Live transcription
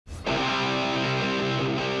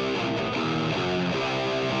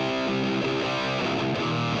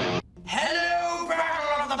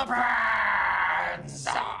friends!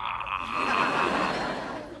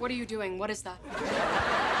 What are you doing? What is that?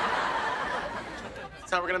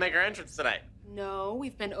 That's how we're gonna make our entrance tonight. No,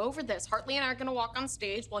 we've been over this. Hartley and I are gonna walk on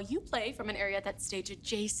stage while you play from an area that's stage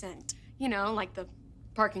adjacent. You know, like the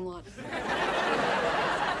parking lot.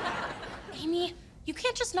 Amy, you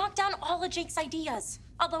can't just knock down all of Jake's ideas.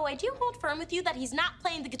 Although I do hold firm with you that he's not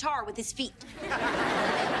playing the guitar with his feet.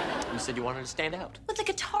 You said you wanted to stand out. With a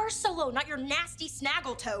guitar solo, not your nasty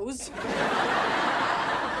snaggle toes.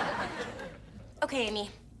 Okay,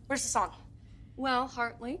 Amy, where's the song? Well,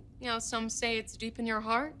 Hartley, you know, some say it's deep in your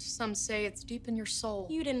heart, some say it's deep in your soul.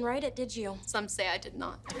 You didn't write it, did you? Some say I did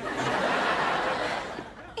not.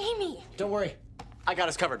 Amy! Don't worry, I got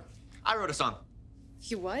us covered. I wrote a song.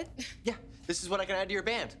 You what? Yeah, this is what I can add to your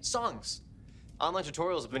band, songs. Online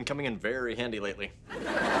tutorials have been coming in very handy lately.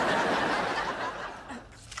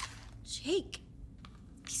 Jake,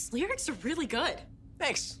 these lyrics are really good.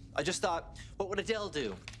 Thanks. I just thought, what would Adele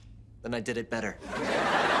do? Then I did it better.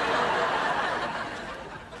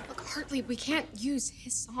 Look, Hartley, we can't use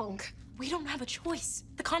his song. We don't have a choice.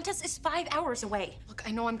 The contest is 5 hours away. Look,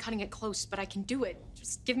 I know I'm cutting it close, but I can do it.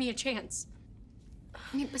 Just give me a chance.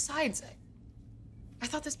 I mean, besides, I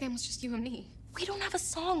thought this band was just you and me. We don't have a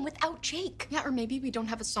song without Jake. Yeah, or maybe we don't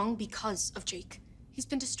have a song because of Jake. He's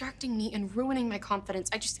been distracting me and ruining my confidence.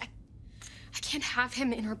 I can't have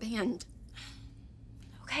him in our band.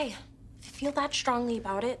 Okay, if you feel that strongly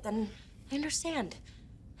about it, then I understand.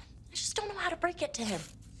 I just don't know how to break it to him.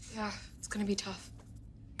 Yeah, it's gonna be tough.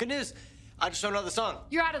 Good news, I just wrote another song.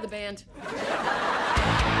 You're out of the band.